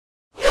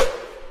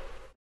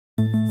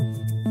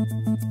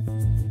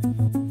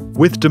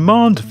With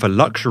demand for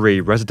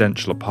luxury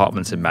residential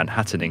apartments in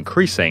Manhattan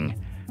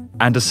increasing,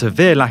 and a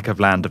severe lack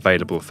of land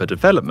available for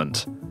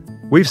development,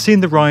 we've seen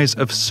the rise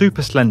of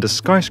super slender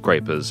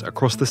skyscrapers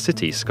across the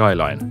city's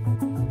skyline.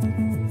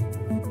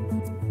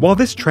 While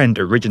this trend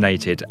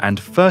originated and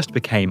first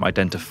became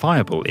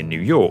identifiable in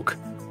New York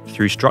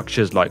through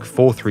structures like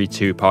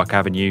 432 Park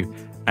Avenue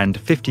and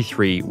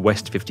 53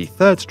 West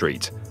 53rd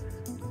Street,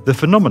 the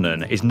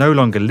phenomenon is no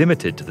longer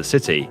limited to the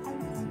city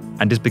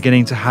and is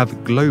beginning to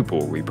have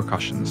global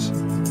repercussions.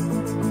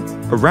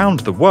 Around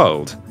the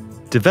world,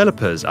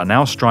 developers are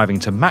now striving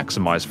to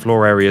maximize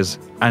floor areas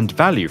and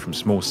value from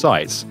small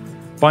sites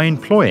by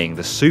employing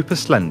the super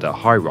slender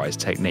high-rise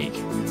technique.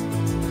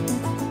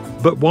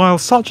 But while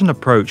such an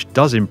approach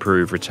does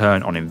improve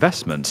return on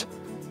investment,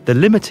 the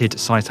limited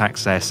site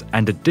access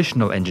and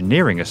additional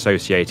engineering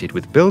associated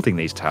with building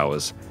these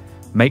towers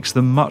makes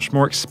them much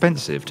more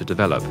expensive to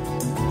develop.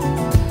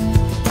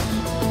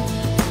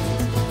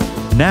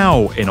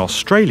 Now in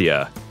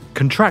Australia,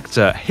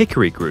 contractor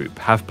Hickory Group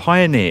have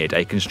pioneered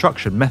a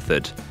construction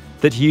method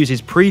that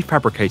uses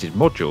prefabricated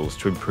modules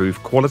to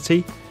improve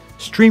quality,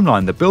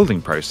 streamline the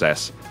building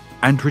process,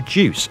 and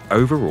reduce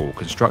overall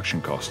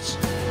construction costs.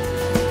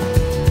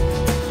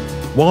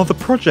 While the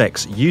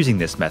projects using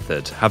this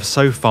method have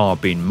so far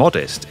been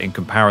modest in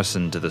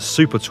comparison to the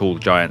super tall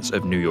giants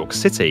of New York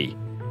City,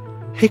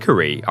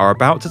 Hickory are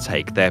about to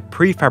take their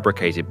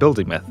prefabricated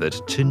building method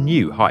to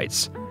new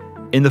heights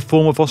in the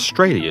form of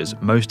Australia's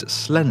most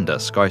slender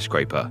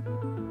skyscraper,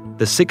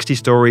 the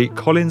 60-storey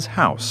Collins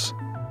House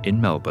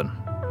in Melbourne.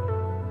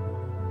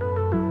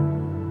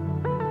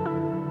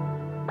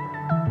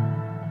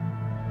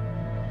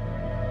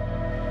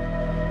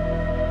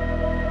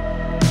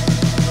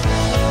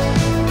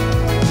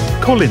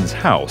 Collins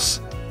House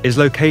is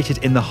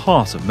located in the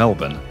heart of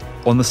Melbourne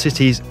on the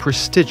city's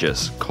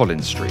prestigious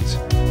Collins Street.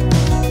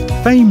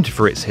 Famed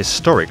for its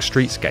historic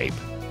streetscape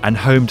and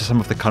home to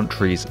some of the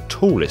country's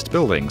tallest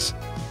buildings,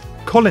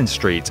 Collins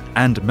Street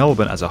and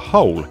Melbourne as a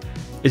whole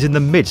is in the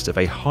midst of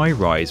a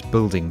high-rise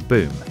building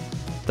boom,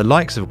 the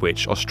likes of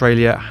which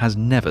Australia has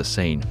never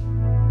seen.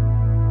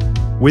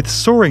 With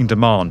soaring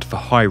demand for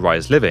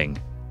high-rise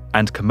living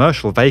and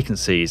commercial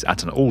vacancies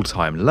at an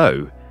all-time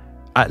low,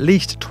 at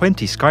least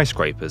 20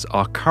 skyscrapers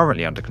are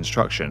currently under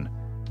construction,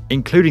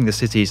 including the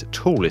city's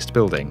tallest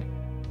building,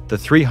 the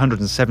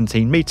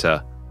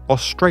 317-metre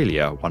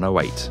Australia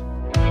 108.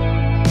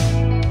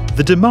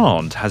 The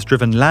demand has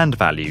driven land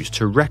values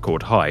to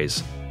record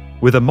highs,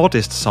 with a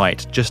modest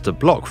site just a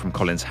block from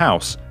Collins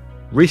House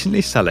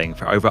recently selling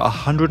for over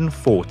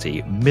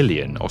 140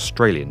 million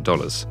Australian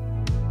dollars.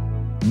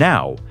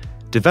 Now,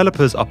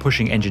 developers are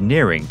pushing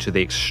engineering to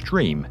the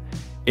extreme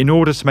in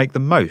order to make the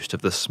most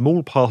of the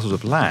small parcels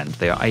of land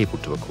they are able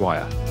to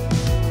acquire.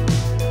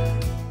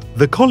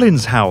 The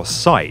Collins House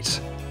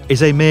site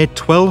is a mere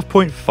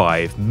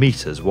 12.5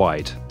 metres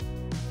wide.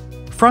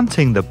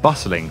 Fronting the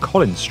bustling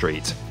Collins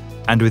Street,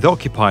 and with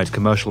occupied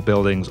commercial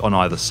buildings on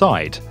either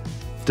side,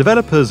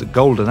 developers'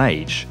 golden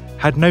age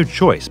had no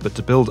choice but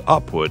to build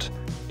upward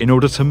in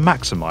order to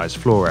maximise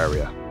floor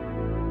area.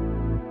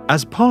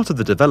 As part of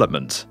the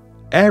development,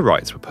 air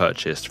rights were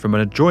purchased from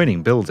an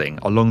adjoining building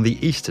along the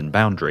eastern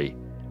boundary,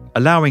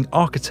 allowing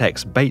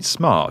architects Bates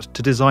Smart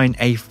to design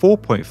a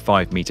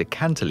 4.5-metre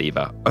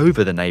cantilever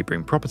over the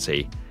neighbouring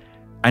property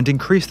and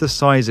increase the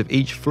size of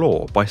each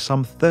floor by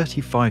some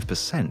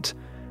 35%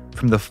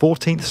 from the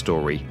 14th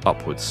storey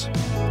upwards.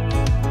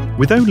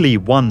 With only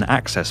one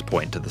access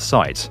point to the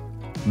site,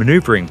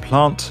 manoeuvring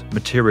plant,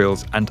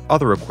 materials and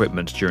other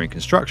equipment during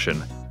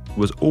construction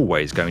was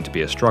always going to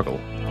be a struggle.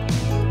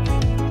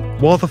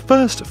 While the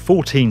first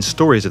 14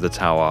 stories of the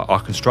tower are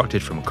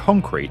constructed from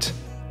concrete,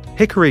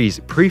 Hickory's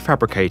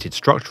prefabricated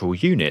structural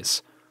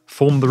units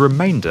form the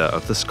remainder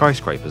of the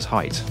skyscraper's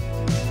height.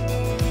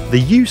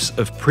 The use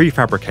of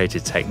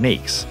prefabricated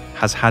techniques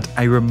has had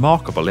a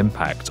remarkable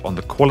impact on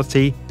the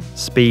quality,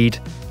 speed,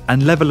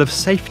 and level of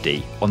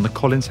safety on the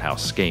Collins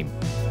House scheme.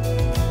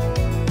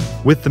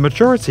 With the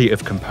majority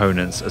of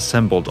components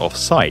assembled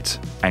off-site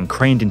and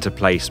craned into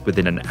place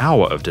within an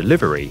hour of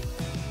delivery,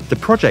 the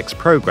project's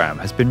programme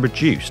has been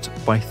reduced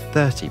by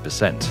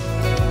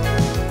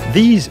 30%.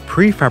 These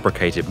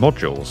prefabricated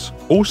modules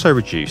also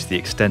reduce the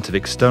extent of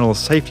external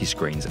safety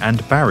screens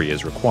and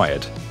barriers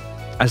required,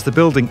 as the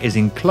building is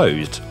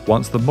enclosed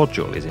once the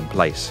module is in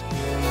place.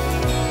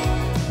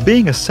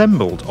 Being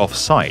assembled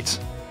off-site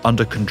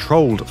under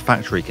controlled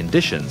factory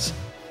conditions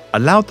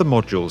allowed the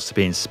modules to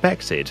be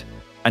inspected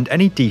and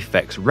any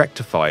defects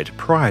rectified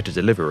prior to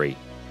delivery,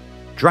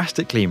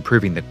 drastically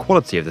improving the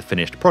quality of the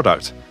finished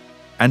product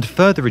and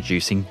further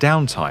reducing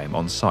downtime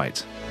on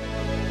site.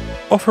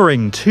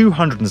 Offering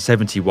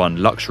 271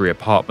 luxury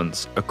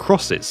apartments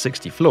across its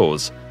 60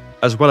 floors,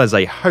 as well as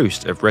a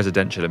host of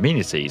residential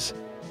amenities,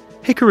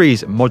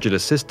 Hickory's modular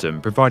system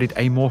provided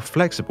a more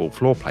flexible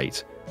floor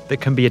plate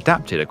that can be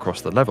adapted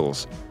across the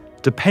levels,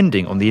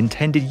 depending on the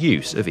intended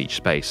use of each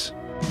space.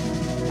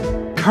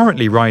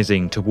 Currently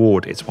rising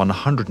toward its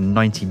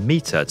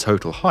 190-metre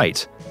total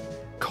height,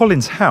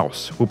 Collins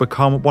House will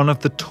become one of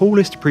the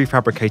tallest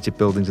prefabricated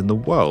buildings in the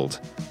world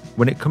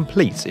when it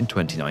completes in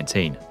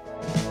 2019.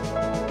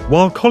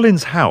 While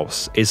Collins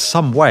House is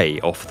some way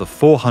off the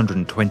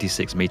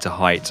 426-metre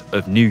height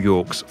of New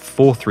York's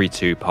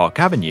 432 Park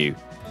Avenue,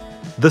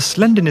 the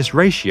slenderness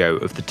ratio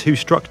of the two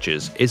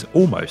structures is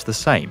almost the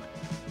same,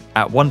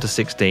 at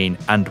 1:16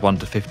 and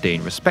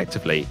 1:15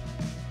 respectively,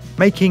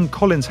 making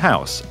Collins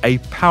House a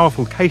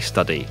powerful case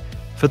study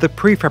for the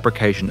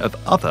prefabrication of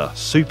other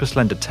super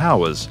slender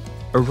towers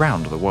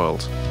around the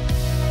world.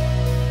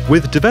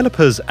 With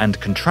developers and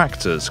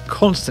contractors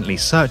constantly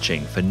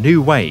searching for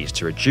new ways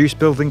to reduce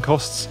building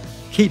costs,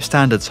 keep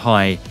standards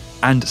high,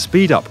 and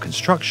speed up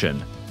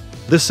construction,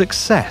 the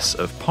success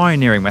of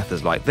pioneering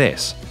methods like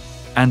this,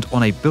 and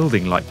on a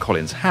building like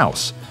Collins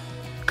House,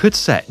 could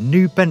set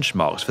new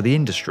benchmarks for the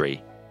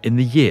industry in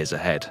the years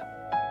ahead.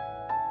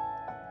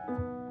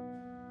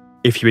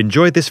 If you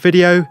enjoyed this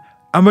video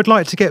and would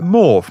like to get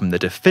more from the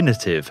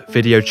definitive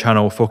video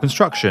channel for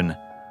construction,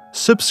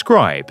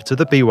 subscribe to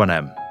the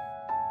B1M.